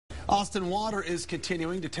Austin Water is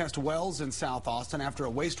continuing to test wells in South Austin after a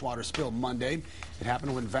wastewater spill Monday. It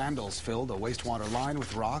happened when vandals filled a wastewater line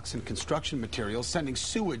with rocks and construction materials, sending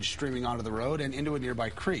sewage streaming onto the road and into a nearby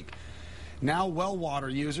creek. Now well water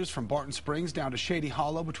users from Barton Springs down to Shady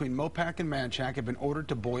Hollow between Mopac and Manchac have been ordered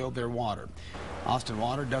to boil their water. Austin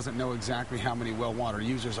Water doesn't know exactly how many well water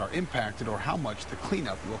users are impacted or how much the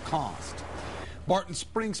cleanup will cost. Barton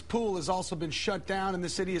Springs Pool has also been shut down, and the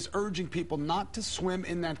city is urging people not to swim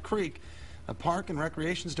in that creek. The Park and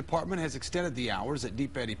Recreations Department has extended the hours at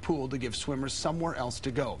Deep Eddy Pool to give swimmers somewhere else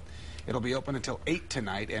to go. It'll be open until 8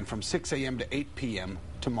 tonight and from 6 a.m. to 8 p.m.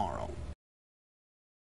 tomorrow.